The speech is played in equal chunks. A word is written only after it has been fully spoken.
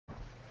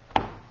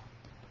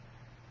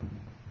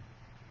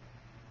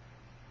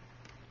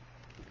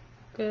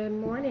Good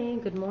morning,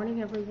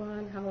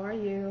 everyone. How are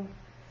you?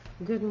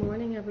 Good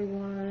morning,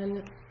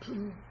 everyone.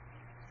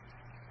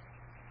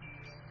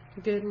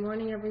 Good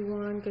morning,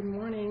 everyone. Good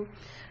morning.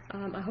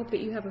 I hope that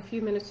you have a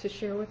few minutes to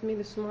share with me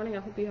this morning. I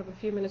hope you have a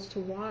few minutes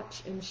to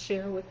watch and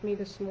share with me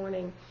this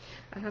morning.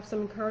 I have some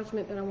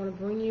encouragement that I want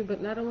to bring you,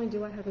 but not only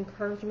do I have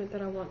encouragement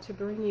that I want to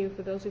bring you,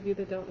 for those of you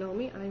that don't know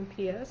me, I am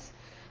PS,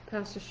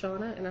 Pastor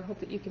Shauna, and I hope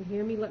that you can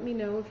hear me. Let me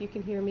know if you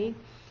can hear me.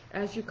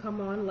 As you come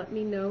on, let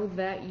me know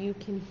that you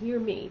can hear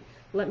me.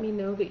 Let me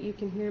know that you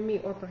can hear me,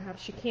 or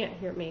perhaps you can't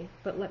hear me,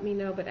 but let me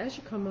know. But as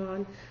you come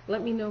on,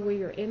 let me know where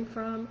you're in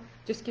from.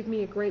 Just give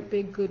me a great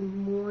big good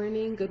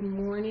morning. Good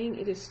morning.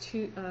 It is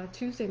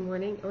Tuesday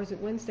morning, or is it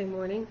Wednesday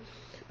morning?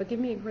 But give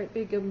me a great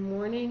big good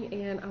morning,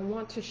 and I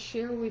want to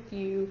share with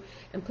you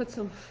and put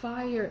some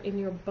fire in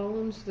your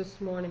bones this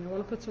morning. I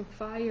want to put some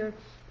fire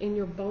in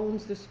your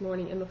bones this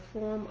morning in the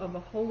form of a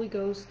Holy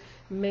Ghost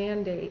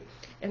mandate.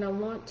 And I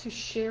want to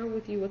share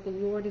with you what the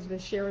Lord has been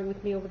sharing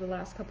with me over the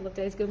last couple of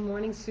days. Good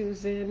morning,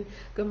 Susan.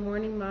 Good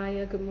morning,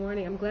 Maya. Good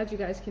morning. I'm glad you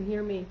guys can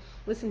hear me.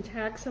 Listen,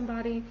 tag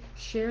somebody,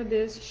 share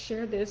this,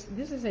 share this.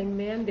 This is a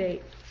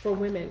mandate for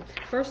women.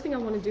 First thing I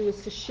want to do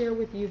is to share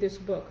with you this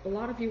book. A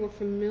lot of you are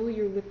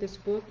familiar with this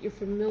book. You're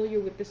familiar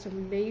with this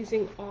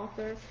amazing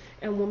author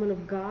and woman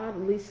of God,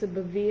 Lisa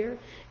Bevere.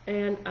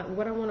 And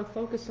what I want to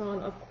focus on,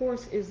 of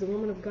course, is the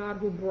woman of God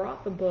who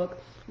brought the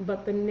book,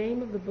 but the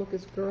name of the book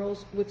is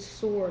Girls with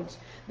Swords.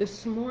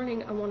 This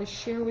morning, I want to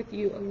share with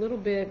you a little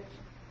bit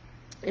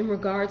in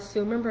regards to,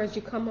 remember, as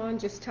you come on,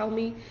 just tell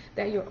me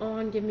that you're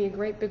on, give me a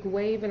great big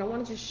wave, and I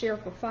want to just share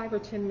for 5 or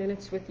 10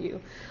 minutes with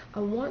you. I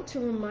want to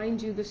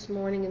remind you this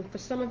morning, and for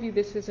some of you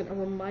this isn't a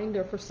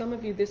reminder, for some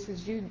of you this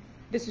is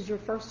your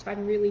first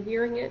time really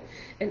hearing it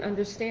and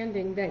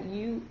understanding that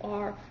you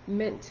are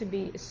meant to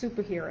be a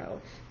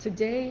superhero.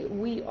 Today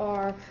we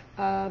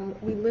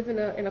live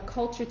in a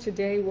culture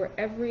today where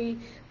every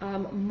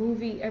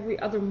movie, every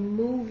other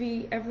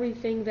movie,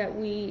 everything that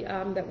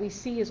we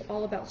see is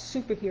all about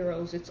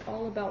superheroes. It's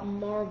all about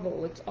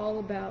Marvel. It's all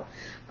about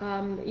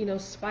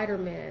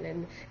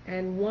Spider-Man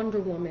and Wonder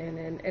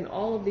Woman and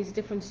all of these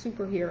different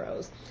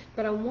superheroes.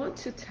 But I want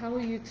to tell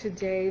you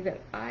today that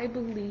I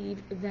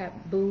believe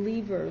that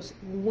believers,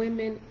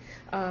 women,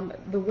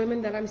 the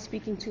women that I'm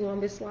speaking to on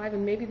this live,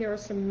 and maybe there are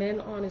some men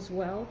on as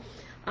well,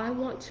 I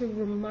want to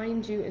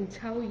remind you and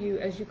tell you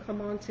as you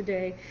come on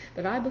today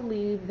that I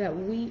believe that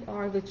we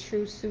are the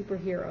true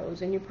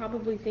superheroes. And you're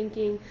probably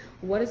thinking,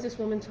 what is this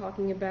woman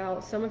talking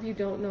about? Some of you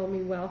don't know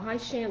me well. Hi,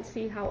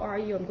 Shancy. How are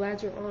you? I'm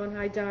glad you're on.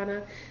 Hi,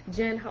 Donna.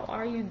 Jen, how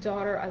are you,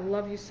 daughter? I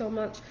love you so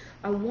much.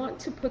 I want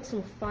to put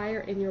some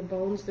fire in your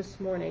bones this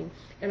morning,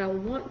 and I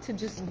want to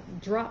just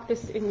drop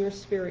this in your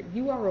spirit.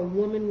 You are a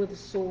woman with a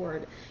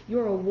sword.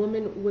 You're a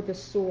woman with a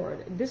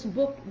sword. This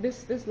book,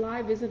 this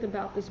live isn't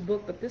about this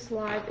book, but this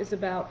live is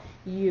about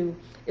you.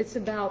 It's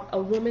about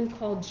a woman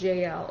called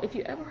Jael. If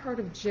you ever heard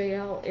of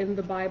Jael in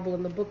the Bible,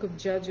 in the book of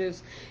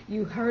Judges,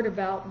 you heard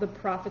about the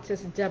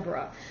prophetess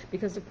Deborah,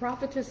 because the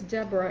prophetess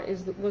Deborah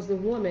was the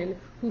woman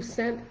who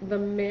sent the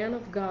man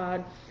of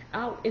God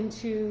out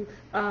into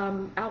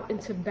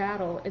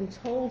battle and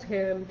told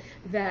him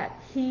that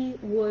he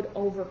would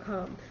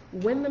overcome.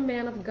 When the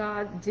man of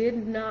God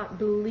did not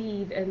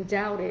believe and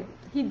doubted,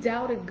 he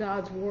doubted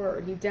God's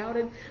word. He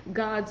doubted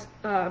God's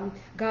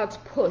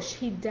push.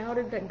 He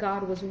doubted that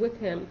God was with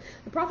him.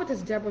 The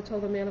prophetess Deborah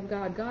told the man of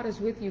God, God is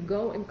with you.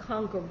 Go and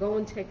conquer. Go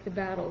and take the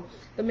battle.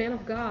 The man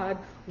of God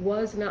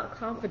was not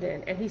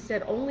confident, and he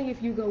said, only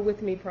if you go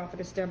with me,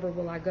 prophetess Deborah,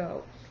 will I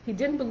go. He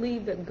didn't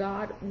believe that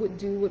God would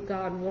do what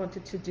God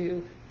wanted to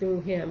do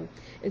through him.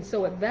 And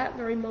so at that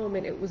very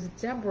moment, it was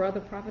Deborah, the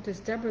prophetess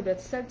Deborah, that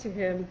said to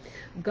him,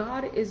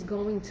 God is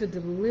going to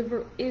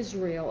deliver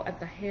Israel at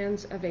the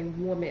hands of a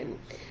woman.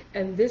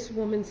 And this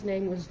woman's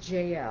name was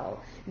Jael.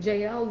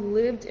 Jael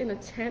lived in a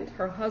tent.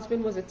 Her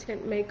husband was a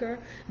tent maker.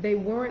 They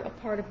weren't a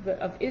part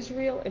of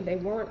Israel, and they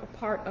weren't a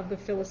part of the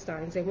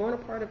Philistines. They weren't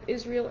a part of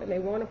Israel, and they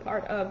weren't a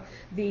part of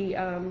the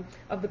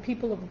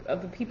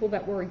people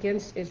that were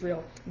against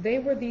Israel. They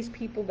were these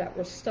people that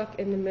were stuck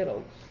in the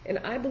middle. And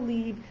I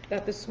believe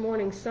that this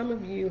morning some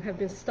of you have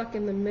been stuck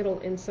in the middle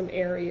in some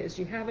areas.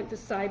 You haven't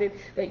decided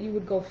that you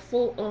would go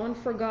full on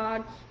for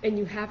God, and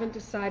you haven't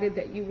decided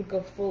that you would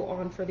go full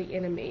on for the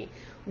enemy.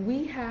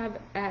 We have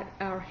at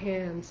our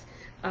hands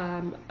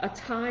a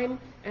time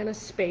and a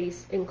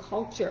space in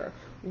culture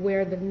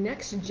where the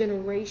next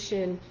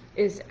generation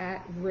is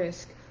at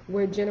risk,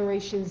 where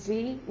Generation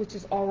Z, which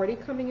is already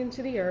coming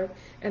into the earth,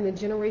 and the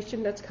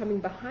generation that's coming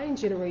behind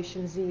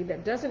Generation Z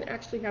that doesn't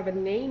actually have a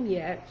name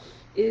yet,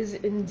 is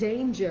in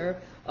danger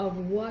of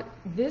what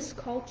this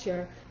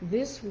culture,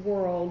 this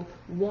world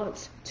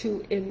wants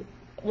to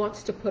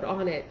wants to put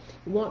on it,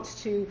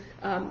 wants to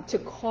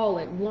call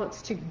it,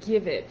 wants to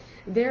give it.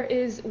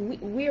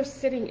 We are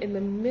sitting in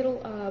the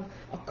middle of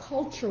a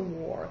culture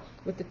war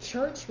with the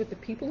church, with the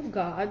people of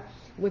God,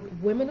 with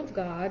women of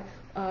God,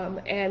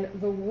 and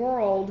the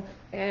world.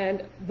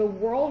 And the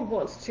world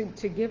wants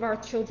to give our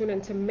children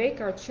and to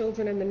make our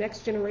children and the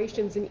next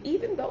generations, and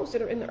even those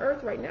that are in the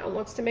earth right now,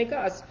 wants to make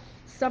us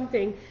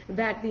something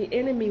that the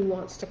enemy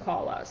wants to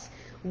call us.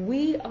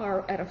 We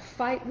are at a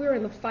fight. We're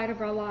in the fight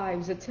of our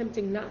lives,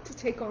 attempting not to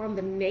take on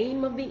the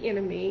name of the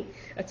enemy,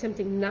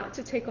 attempting not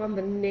to take on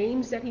the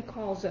names that he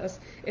calls us,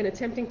 and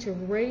attempting to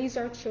raise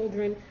our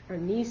children, our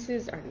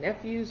nieces, our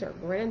nephews, our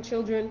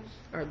grandchildren,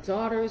 our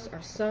daughters,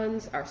 our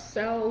sons,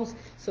 ourselves,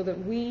 so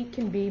that we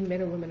can be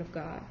men and women of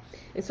God.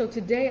 And so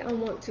today I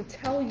want to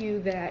tell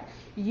you that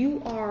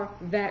you are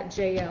that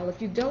JL.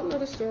 If you don't know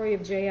the story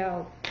of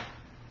JL,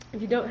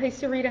 if you don't, hey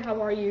Sarita,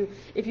 how are you?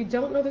 If you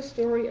don't know the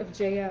story of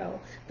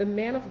Jael, the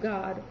man of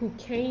God who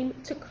came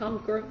to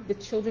conquer the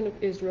children of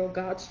Israel,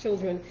 God's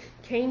children,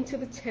 came to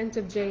the tent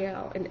of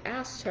Jael and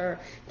asked her,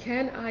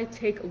 can I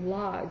take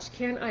lodge?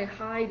 Can I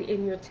hide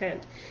in your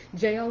tent?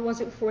 Jael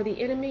wasn't for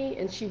the enemy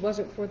and she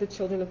wasn't for the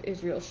children of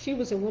Israel. She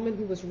was a woman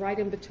who was right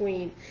in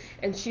between.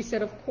 And she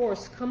said, of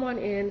course, come on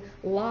in,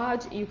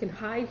 lodge, you can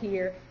hide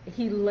here.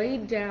 He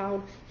laid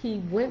down, he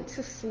went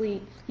to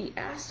sleep, he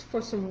asked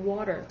for some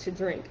water to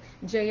drink.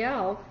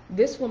 Jael,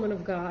 this woman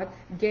of God,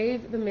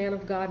 gave the man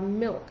of God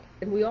milk.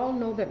 And we all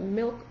know that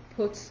milk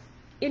puts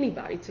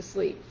anybody to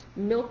sleep.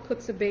 Milk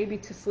puts a baby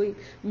to sleep.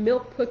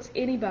 Milk puts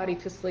anybody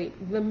to sleep.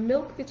 The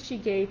milk that she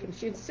gave him,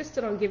 she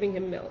insisted on giving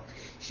him milk.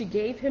 She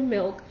gave him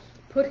milk,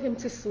 put him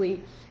to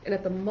sleep, and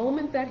at the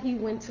moment that he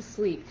went to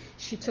sleep,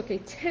 she took a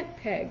tent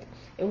peg,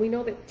 and we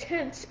know that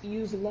tents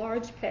use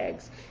large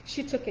pegs.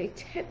 She took a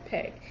tent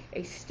peg,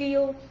 a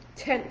steel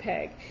tent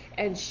peg,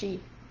 and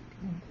she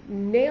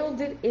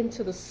nailed it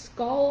into the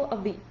skull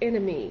of the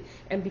enemy.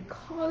 And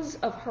because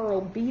of her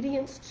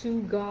obedience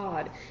to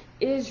God,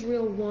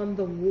 Israel won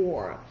the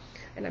war.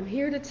 And I'm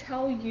here to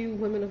tell you,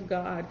 women of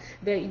God,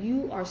 that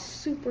you are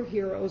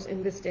superheroes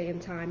in this day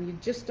and time. You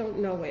just don't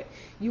know it.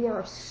 You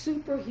are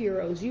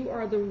superheroes. You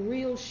are the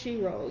real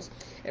sheroes.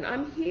 And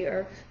I'm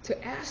here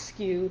to ask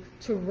you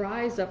to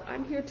rise up.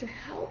 I'm here to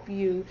help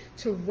you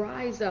to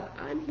rise up.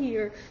 I'm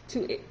here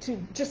to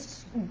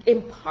just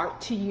impart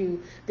to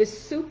you this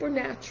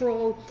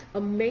supernatural,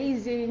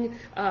 amazing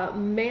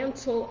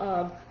mantle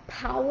of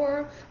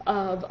power,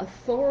 of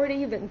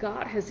authority that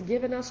God has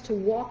given us to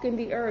walk in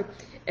the earth,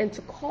 and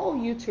to call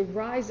you to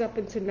rise up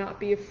and to not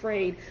be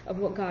afraid of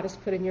what God has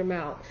put in your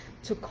mouth,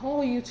 to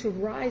call you to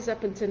rise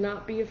up and to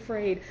not be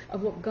afraid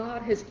of what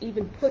God has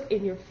even put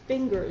in your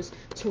fingers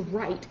to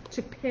write,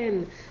 to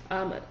pen.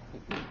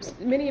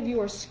 Many of you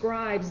are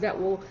scribes that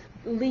will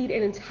lead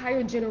an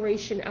entire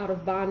generation out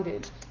of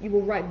bondage. You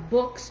will write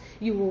books,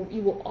 you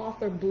will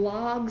author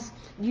blogs,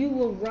 you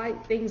will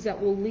write things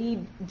that will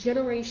lead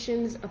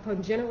generations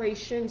upon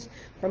generations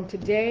from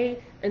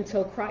today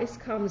until Christ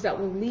comes, that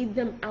will lead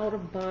them out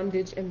of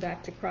bondage and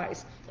back to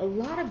Christ. A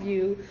lot of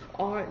you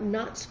are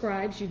not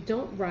scribes, you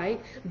don't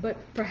write, but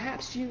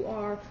perhaps you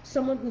are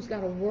someone who's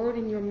got a word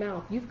in your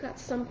mouth. You've got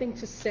something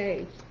to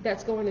say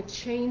that's going to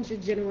change a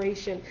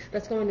generation,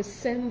 that's going to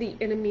send the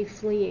enemy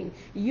fleeing.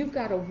 You've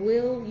got a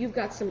will, you've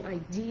got some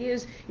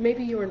ideas.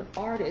 Maybe you're an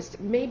artist,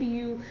 maybe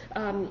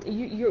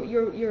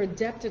you're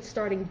adept at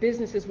starting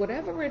businesses.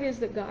 Whatever it is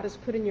that God has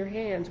put in your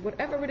hands,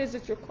 whatever it is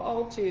that you're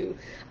called to,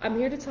 I'm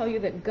here to tell you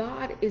that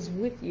God is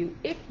with you.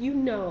 If you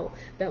know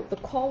that the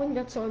calling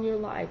that's on your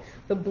life,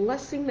 the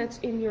blessing that's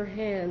in your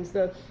hands,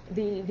 the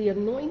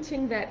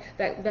anointing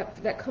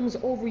that comes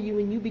over you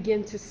when you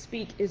begin to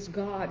speak is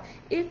God.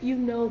 If you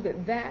know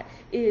that that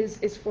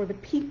is for the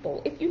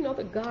people, if you know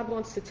that God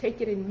wants to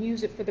take it and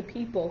use it for the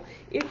people,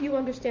 if you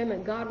understand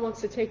that God wants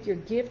to take your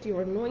gift,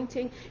 your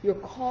anointing, your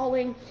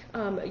calling,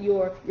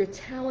 your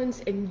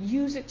talents, and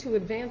use it to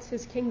advance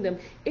his kingdom,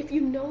 if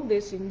you know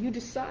this and you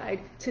decide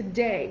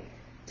today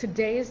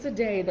is the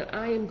day that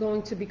I am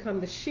going to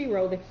become the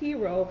shero, the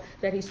hero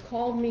that he's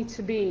called me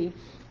to be,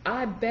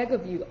 I beg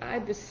of you, I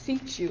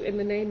beseech you in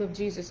the name of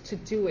Jesus to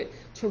do it,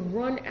 to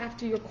run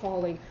after your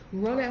calling,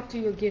 run after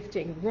your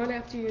gifting, run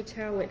after your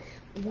talent.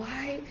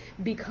 Why?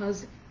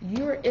 Because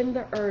you're in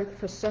the earth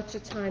for such a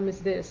time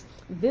as this.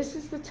 This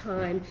is the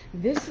time,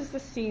 this is the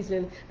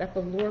season that the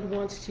Lord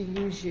wants to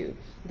use you.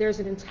 There's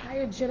an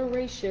entire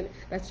generation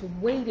that's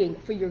waiting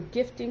for your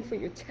gifting, for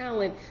your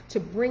talent, to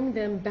bring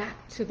them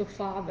back to the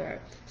Father.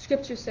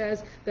 Scripture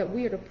says that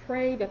we are to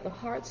pray that the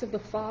hearts of the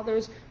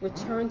fathers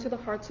return to the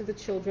hearts of the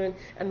children,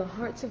 and the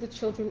hearts of the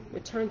children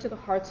return to the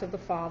hearts of the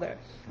Father.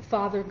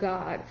 Father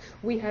God,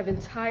 we have an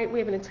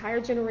entire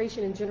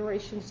generation and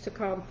generations to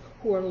come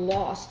who are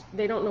lost.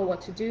 They don't know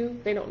what to do.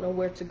 They don't don't know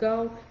where to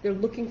go. They're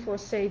looking for a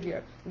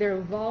savior. They're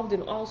involved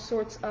in all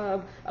sorts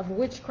of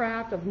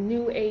witchcraft, of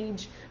new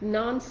age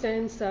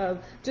nonsense,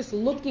 of just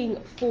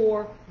looking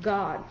for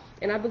God.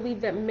 And I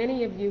believe that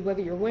many of you,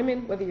 whether you're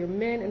women, whether you're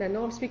men, and I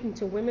know I'm speaking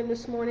to women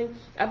this morning,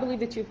 I believe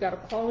that you've got a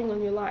calling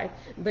on your life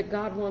that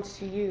God wants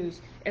to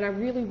use. And I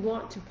really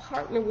want to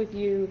partner with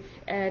you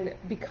and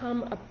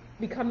become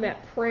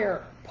that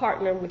prayer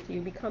partner with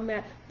you, become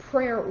that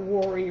prayer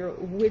warrior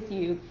with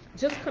you.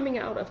 Just coming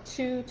out of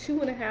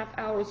 2.5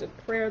 hours of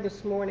prayer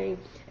this morning,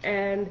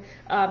 and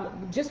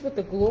just with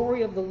the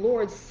glory of the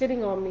Lord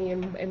sitting on me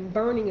and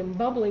burning and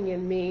bubbling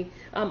in me,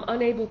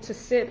 unable to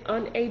sit,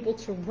 unable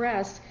to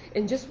rest,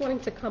 and just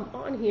wanting to come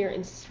on here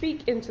and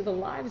speak into the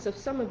lives of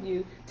some of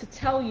you to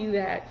tell you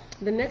that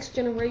the next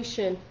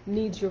generation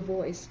needs your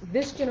voice.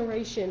 This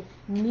generation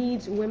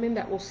needs women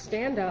that will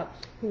stand up,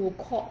 who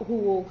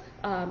will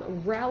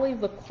rally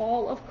the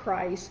call of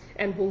Christ,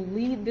 and will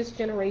lead this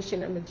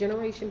generation and the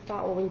generation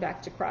following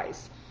back to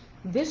Christ.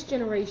 This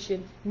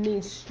generation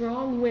needs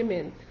strong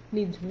women,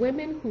 needs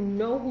women who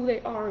know who they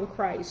are in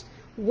Christ,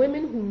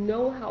 women who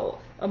know how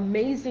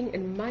amazing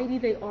and mighty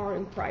they are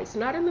in Christ,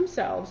 not in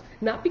themselves,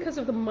 not because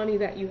of the money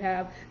that you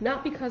have,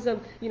 not because of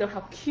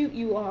how cute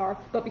you are,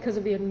 but because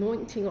of the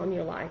anointing on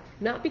your life,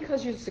 not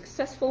because you're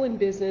successful in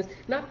business,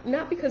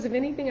 not because of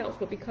anything else,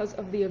 but because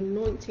of the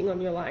anointing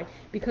on your life,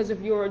 because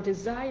of your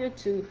desire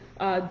to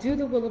do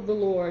the will of the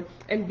Lord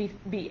and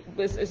be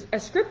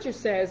as Scripture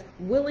says,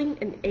 willing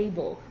and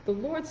able. The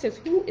Lord says,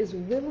 who is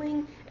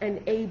willing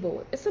and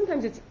able?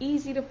 Sometimes it's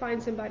easy to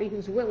find somebody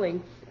who's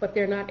willing, but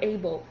they're not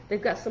able.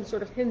 They've got some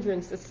sort of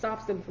hindrance that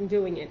stops them from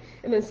doing it.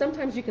 And then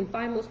sometimes you can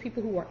find those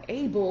people who are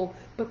able,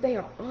 but they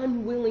are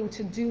unwilling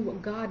to do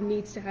what God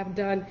needs to have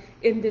done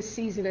in this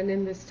season and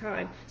in this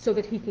time so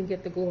that he can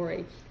get the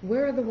glory.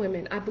 Where are the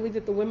women? I believe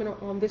that the women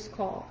are on this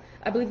call.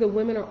 I believe the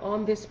women are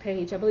on this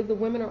page. I believe the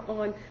women are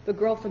on the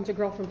girlfriend to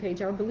girlfriend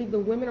page. I believe the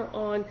women are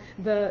on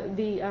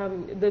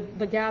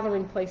the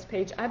gathering place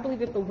page. I believe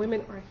that the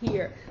women are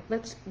here.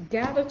 Let's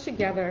gather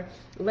together.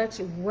 Let's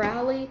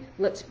rally.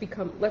 Let's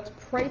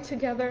pray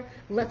together.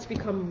 Let's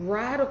become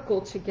radical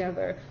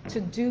together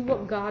to do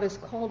what God has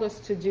called us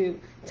to do.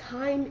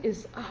 Time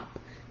is up.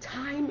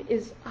 Time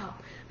is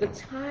up. The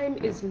time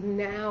is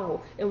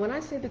now. And when I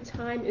say the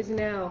time is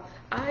now,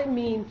 I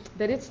mean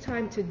that it's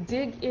time to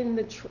dig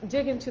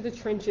into the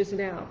trenches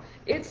now.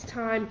 It's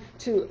time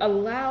to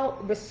allow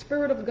the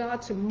Spirit of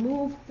God to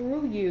move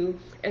through you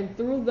and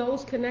through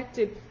those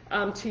connected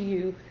to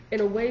you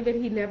in a way that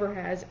he never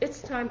has.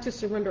 It's time to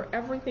surrender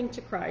everything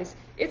to Christ.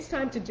 It's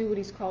time to do what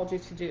he's called you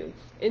to do.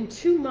 In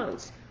 2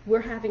 months, we're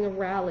having a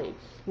rally.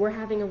 We're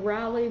having a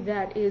rally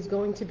that is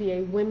going to be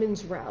a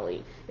women's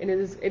rally. And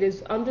it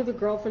is under the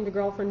Girlfriend to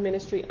Girlfriend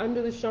ministry,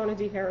 under the Shauna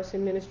D.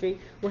 Harrison ministry.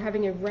 We're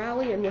having a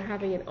rally, and we're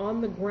having it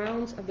on the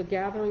grounds of the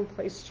Gathering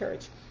Place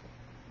Church.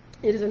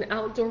 It is an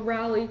outdoor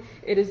rally.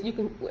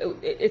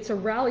 It's a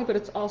rally, but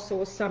it's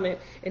also a summit,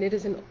 and it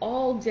is an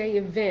all-day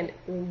event.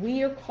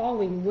 We are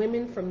calling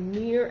women from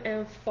near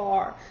and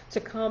far to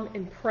come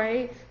and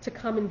pray, to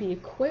come and be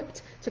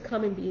equipped, to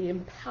come and be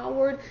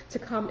empowered, to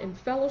come and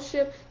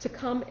fellowship, to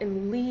come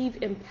and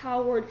leave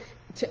empowered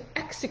to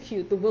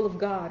execute the will of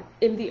God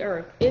in the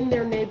earth, in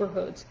their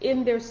neighborhoods,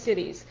 in their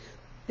cities.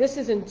 This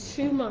is in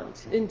 2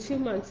 months, in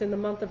the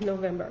month of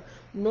November.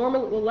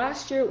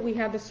 Last year we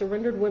had the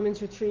Surrendered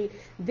Women's Retreat.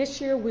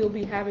 This year we'll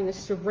be having a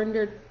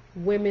Surrendered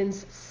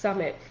Women's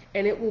Summit.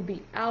 And it will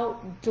be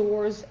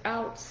outdoors,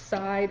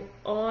 outside,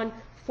 on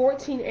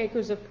 14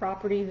 acres of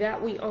property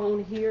that we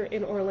own here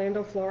in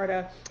Orlando,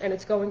 Florida, and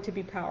it's going to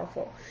be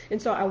powerful.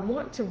 And so I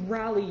want to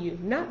rally you,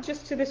 not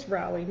just to this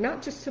rally,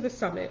 not just to the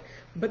summit,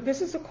 but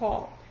this is a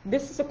call.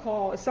 This is a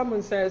call, as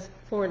someone says,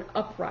 for an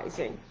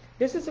uprising.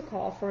 This is a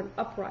call for an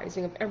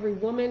uprising of every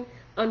woman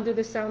under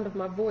the sound of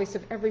my voice,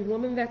 of every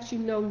woman that you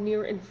know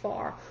near and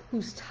far,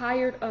 who's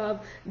tired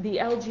of the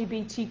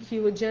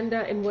LGBTQ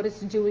agenda and what it's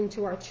doing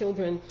to our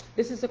children.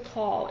 This is a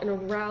call and a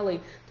rally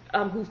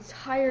who's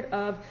tired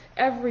of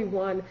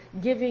everyone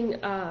giving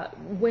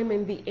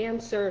women the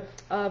answer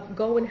of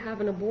go and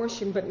have an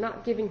abortion, but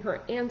not giving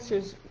her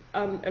answers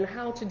on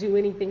how to do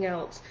anything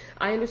else.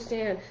 I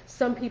understand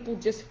some people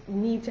just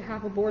need to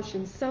have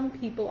abortions. Some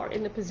people are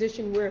in a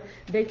position where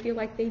they feel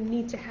like they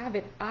need to have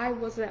it. I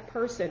was that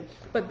person.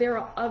 But there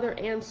are other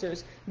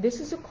answers. This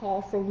is a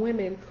call for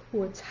women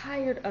who are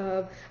tired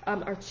of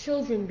our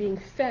children being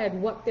fed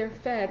what they're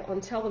fed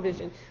on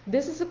television.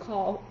 This is a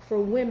call for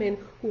women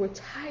who are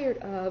tired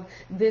of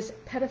this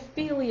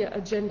pedophilia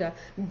agenda.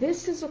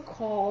 This is a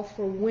call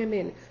for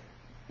women,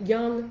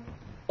 young,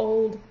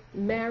 old,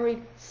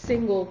 married,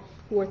 single,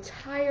 who are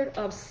tired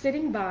of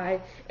sitting by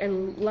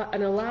and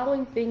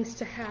allowing things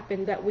to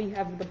happen that we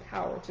have the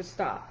power to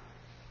stop.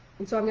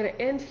 And so I'm going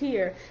to end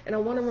here, and I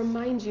want to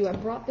remind you, I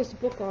brought this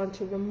book on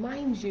to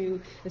remind you,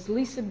 as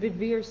Lisa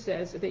Bevere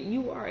says, that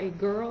you are a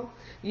girl.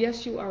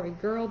 Yes, you are a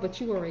girl, but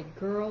you are a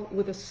girl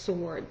with a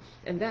sword.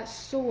 And that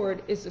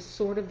sword is the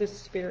sword of the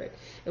Spirit.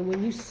 And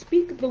when you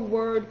speak the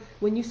word,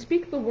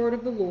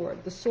 of the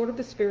Lord, the sword of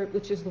the Spirit,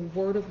 which is the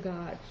word of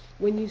God,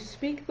 when you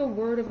speak the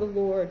word of the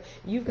Lord,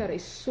 you've got a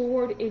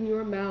sword in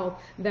your mouth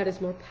that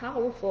is more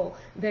powerful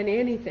than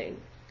anything,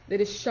 that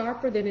is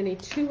sharper than any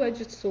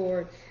two-edged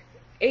sword,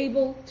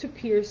 able to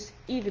pierce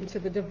even to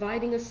the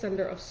dividing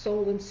asunder of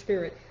soul and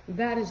spirit.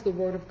 That is the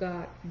word of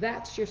God.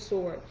 That's your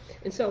sword.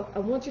 And so I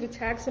want you to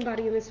tag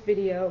somebody in this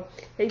video.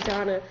 Hey,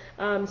 Donna,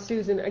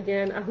 Susan,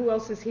 again, who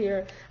else is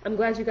here? I'm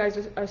glad you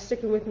guys are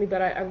sticking with me,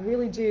 but I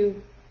really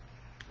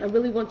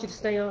want you to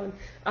stay on.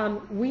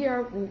 We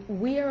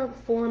are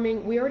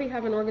forming, we already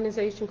have an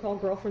organization called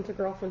Girlfriend to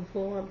Girlfriend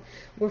Forum.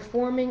 We're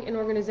forming an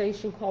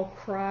organization called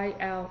Cry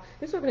Out.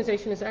 This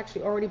organization has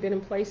actually already been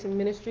in place in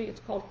ministry. It's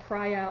called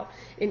Cry Out.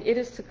 And it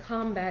is to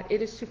combat,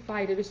 it is to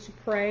fight, it is to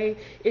pray,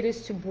 it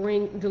is to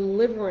bring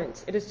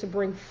deliverance, it is to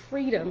bring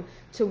freedom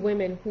to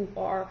women who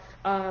are,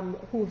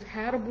 who've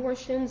had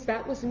abortions.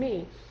 That was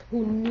me.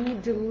 Who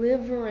need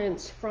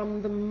deliverance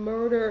from the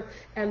murder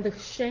and the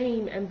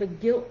shame and the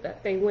guilt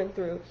that they went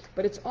through.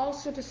 But it's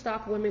also to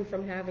stop women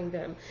from having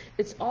them.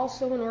 It's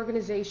also an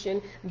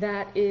organization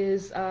that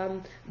is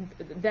an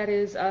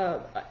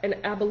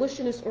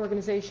abolitionist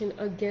organization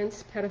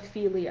against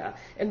pedophilia.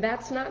 And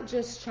that's not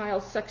just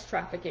child sex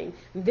trafficking.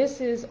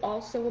 This is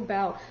also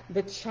about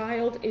the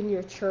child in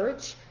your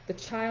church, the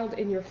child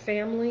in your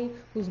family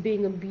who's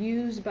being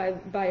abused by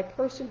a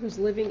person who's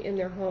living in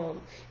their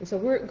home. And so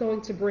we're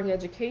going to bring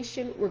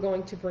education, we're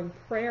going to bring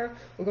prayer,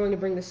 we're going to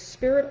bring the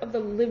Spirit of the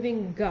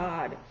living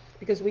God.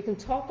 Because we can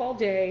talk all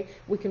day,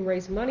 we can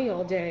raise money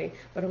all day,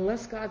 but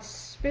unless God's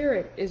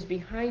Spirit is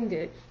behind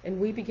it and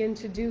we begin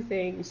to do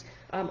things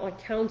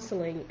like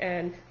counseling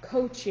and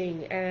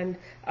coaching and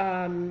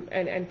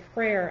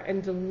prayer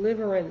and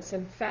deliverance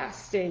and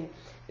fasting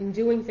and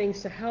doing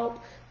things to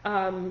help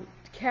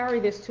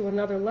carry this to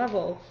another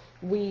level,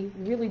 we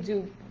really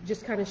do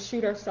just kind of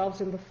shoot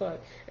ourselves in the foot.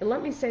 And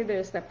let me say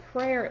this, that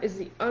prayer is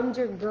the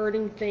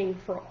undergirding thing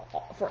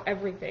for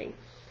everything.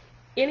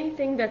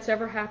 Anything that's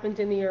ever happened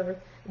in the earth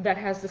that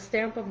has the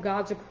stamp of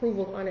God's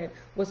approval on it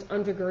was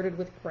undergirded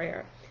with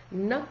prayer.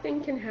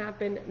 Nothing can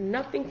happen,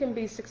 nothing can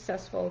be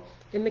successful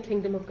in the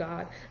kingdom of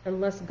God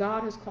unless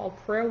God has called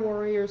prayer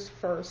warriors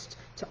first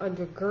to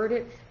undergird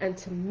it and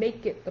to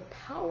make it the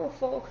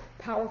powerful,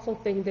 powerful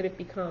thing that it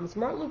becomes.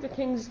 Martin Luther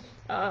King's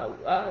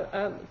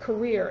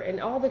career and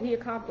all that he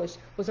accomplished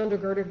was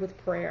undergirded with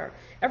prayer.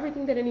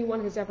 Everything that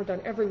anyone has ever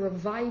done, every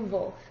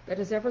revival that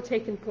has ever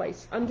taken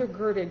place,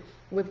 undergirded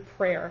with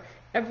prayer.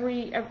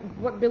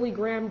 What Billy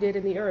Graham did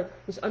in the earth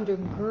was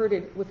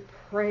undergirded with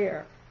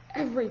prayer.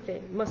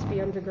 Everything must be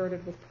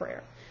undergirded with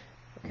prayer.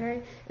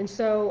 Okay? And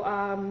so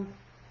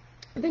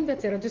I think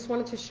that's it. I just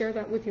wanted to share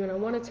that with you, and I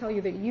want to tell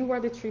you that you are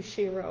the true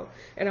Shiro,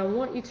 and I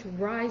want you to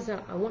rise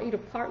up. I want you to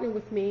partner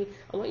with me.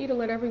 I want you to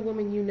let every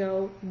woman you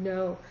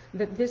know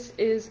that this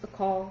is a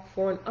call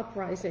for an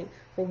uprising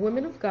for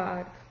women of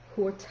God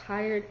who are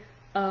tired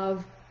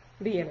of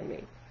the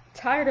enemy.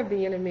 Tired of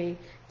the enemy,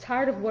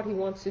 tired of what he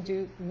wants to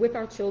do with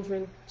our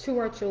children, to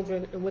our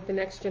children, and with the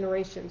next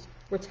generations.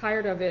 We're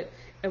tired of it,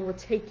 and we're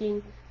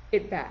taking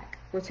it back.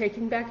 We're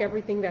taking back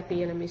everything that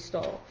the enemy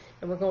stole,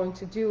 and we're going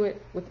to do it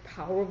with the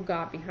power of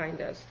God behind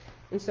us.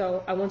 And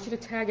so I want you to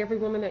tag every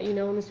woman that you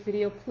know in this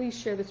video. Please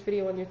share this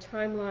video on your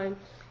timeline,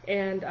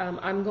 and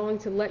I'm going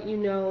to let you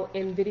know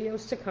in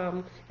videos to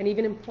come, and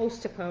even in posts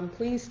to come.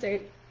 Please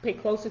pay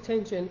close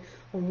attention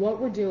on what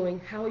we're doing,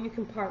 how you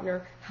can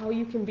partner, how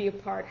you can be a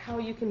part, how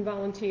you can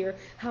volunteer,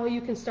 how you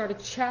can start a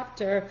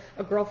chapter,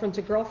 a girlfriend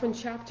to girlfriend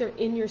chapter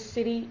in your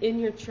city, in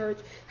your church,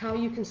 how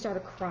you can start a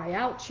cry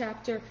out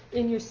chapter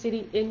in your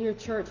city, in your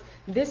church.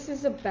 This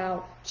is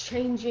about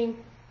changing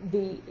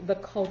the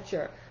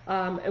culture.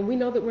 And we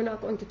know that we're not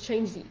going to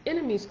change the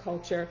enemy's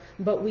culture,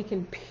 but we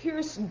can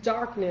pierce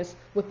darkness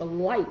with the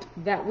light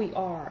that we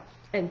are,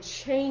 and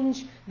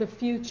change the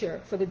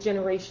future for the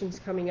generations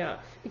coming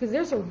up. Because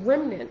there's a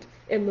remnant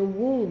in the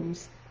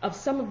wombs of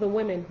some of the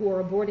women who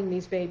are aborting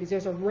these babies.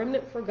 There's a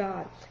remnant for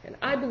God. And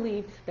I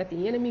believe that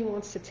the enemy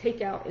wants to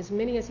take out as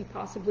many as he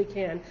possibly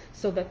can,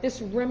 so that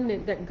this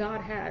remnant that God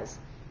has,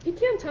 he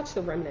can't touch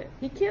the remnant.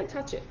 He can't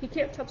touch it. He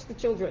can't touch the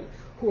children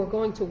who are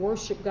going to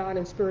worship God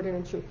in spirit and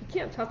in truth. He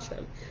can't touch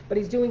them. But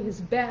he's doing his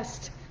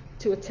best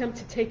to attempt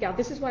to take out.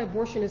 This is why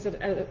abortion is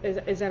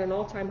at an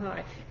all-time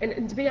high.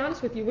 And to be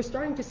honest with you, we're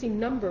starting to see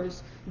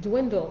numbers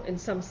dwindle in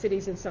some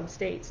cities and some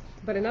states.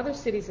 But in other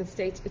cities and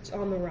states, it's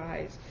on the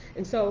rise.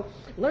 And so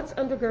let's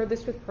undergird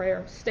this with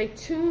prayer. Stay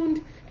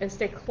tuned and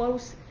stay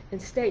close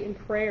and stay in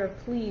prayer,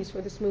 please,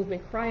 for this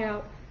movement. Cry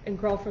out and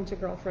girlfriend to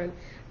girlfriend.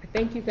 I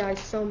thank you guys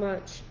so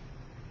much.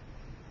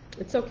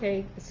 It's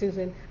okay,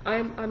 Susan.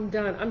 I'm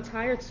done. I'm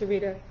tired,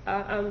 Sarita.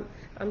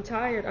 I'm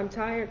tired.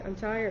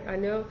 I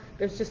know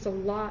there's just a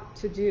lot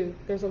to do.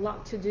 There's a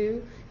lot to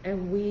do,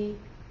 and we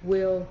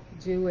will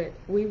do it.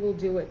 We will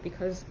do it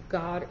because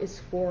God is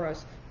for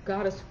us.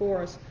 God is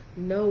for us,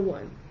 no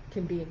one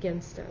can be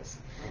against us.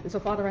 And so,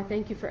 Father, I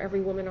thank you for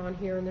every woman on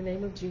here in the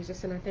name of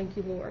Jesus. And I thank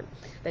you, Lord,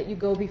 that you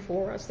go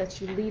before us, that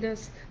you lead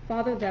us.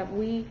 Father, that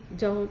we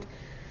don't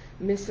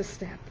miss a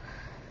step.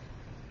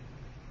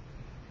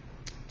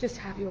 Just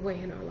have your way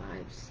in our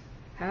lives.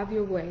 Have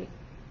your way.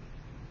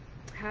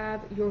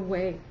 Have your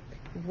way.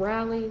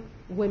 Rally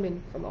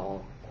women from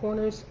all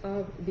corners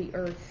of the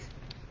earth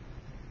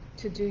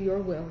to do your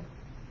will.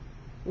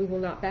 We will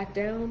not back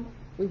down.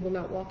 We will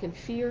not walk in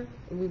fear,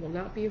 and we will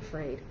not be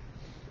afraid,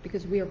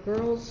 because we are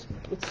girls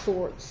with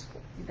swords.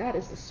 That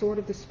is the sword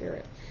of the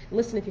Spirit. And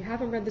listen, if you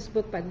haven't read this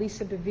book by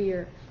Lisa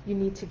Bevere, you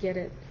need to get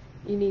it.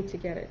 You need to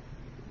get it.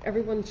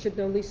 Everyone should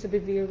know Lisa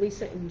Bevere,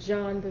 Lisa and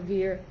John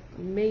Bevere.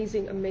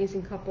 Amazing,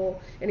 amazing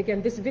couple. And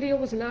again, this video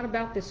was not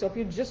about this. So if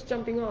you're just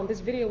jumping on,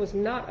 this video was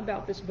not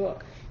about this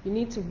book. You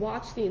need to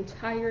watch the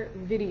entire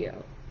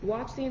video.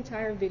 Watch the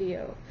entire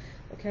video.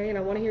 Okay, and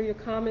I want to hear your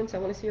comments. I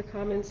want to see your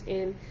comments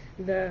in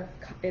the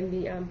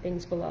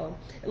things below.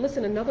 And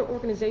listen, another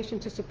organization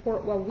to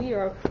support while we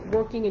are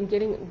working and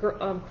getting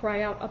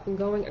Cry Out up and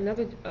going.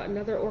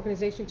 Another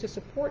organization to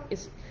support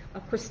is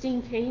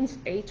Christine Cain's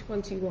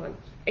A21.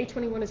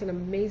 A21 is an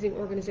amazing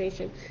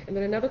organization. And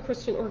then another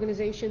Christian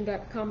organization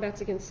that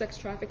combats against sex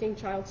trafficking,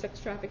 child sex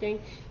trafficking,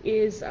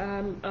 is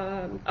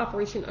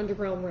Operation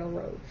Underground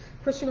Railroad.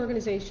 Christian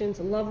organizations,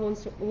 Love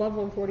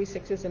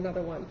 146 is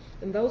another one.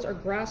 And those are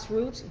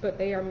grassroots, but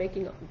they are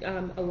making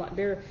a lot.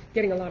 They're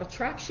getting a lot of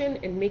traction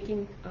and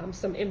making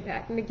some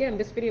impact. And again,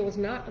 this video was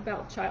not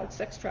about child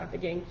sex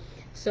trafficking.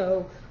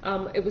 So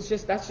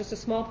that's just a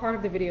small part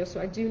of the video. So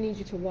I do need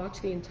you to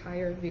watch the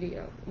entire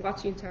video.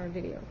 Watch the entire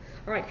video.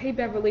 All right. Hey,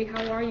 Beverly,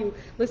 how are you?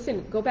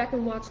 Listen, go back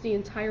and watch the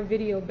entire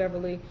video,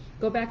 Beverly.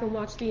 Go back and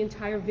watch the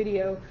entire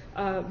video,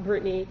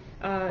 Brittany,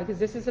 because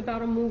this is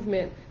about a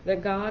movement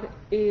that God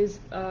is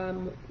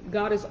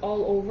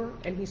all over,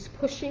 and He's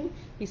pushing,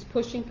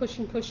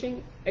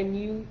 and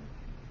you,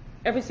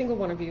 every single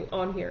one of you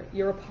on here,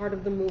 you're a part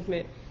of the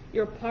movement.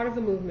 You're a part of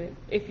the movement.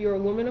 If you're a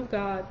woman of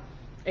God,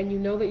 and you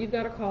know that you've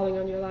got a calling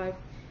on your life,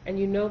 and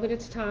you know that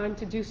it's time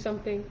to do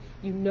something,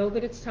 you know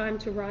that it's time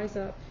to rise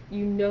up,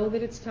 you know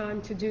that it's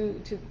time to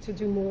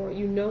do more,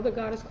 you know that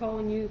God is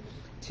calling you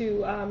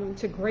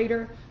to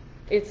greater,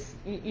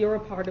 you're a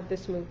part of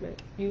this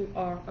movement. You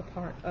are a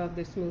part of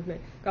this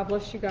movement. God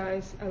bless you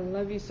guys. I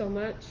love you so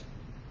much.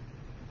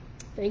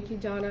 Thank you,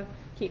 Donna.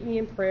 Keep me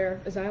in prayer,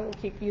 as I will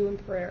keep you in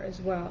prayer as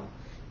well.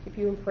 Keep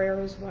you in prayer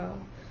as well.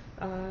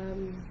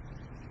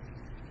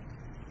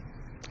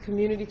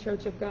 Community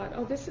Church of God.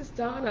 Oh, this is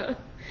Donna.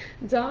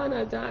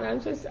 Donna.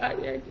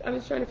 I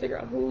was trying to figure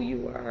out who you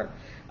were.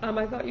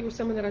 I thought you were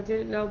someone that I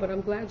didn't know, but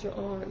I'm glad you're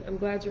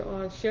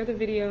on. Share the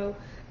video.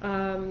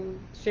 And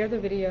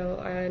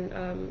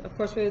of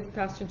course with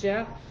Pastor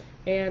Jeff.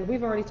 And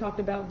we've already talked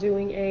about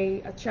doing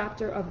a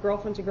chapter of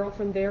Girlfriend to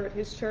Girlfriend there at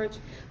his church,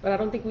 but I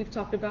don't think we've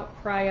talked about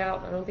Cry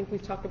Out. I don't think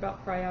we've talked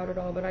about Cry Out at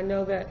all, but I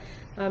know that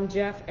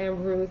Jeff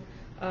and Ruth,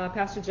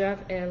 Pastor Jeff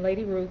and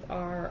Lady Ruth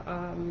are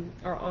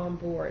on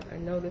board. I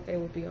know that they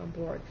will be on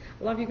board.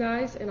 I love you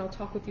guys, and I'll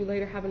talk with you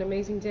later. Have an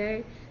amazing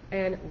day,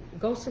 and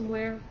go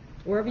somewhere,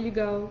 wherever you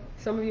go.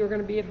 Some of you are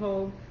going to be at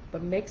home,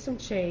 but make some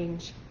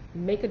change,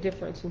 make a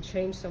difference, and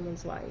change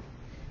someone's life.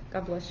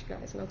 God bless you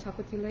guys, and I'll talk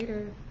with you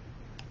later.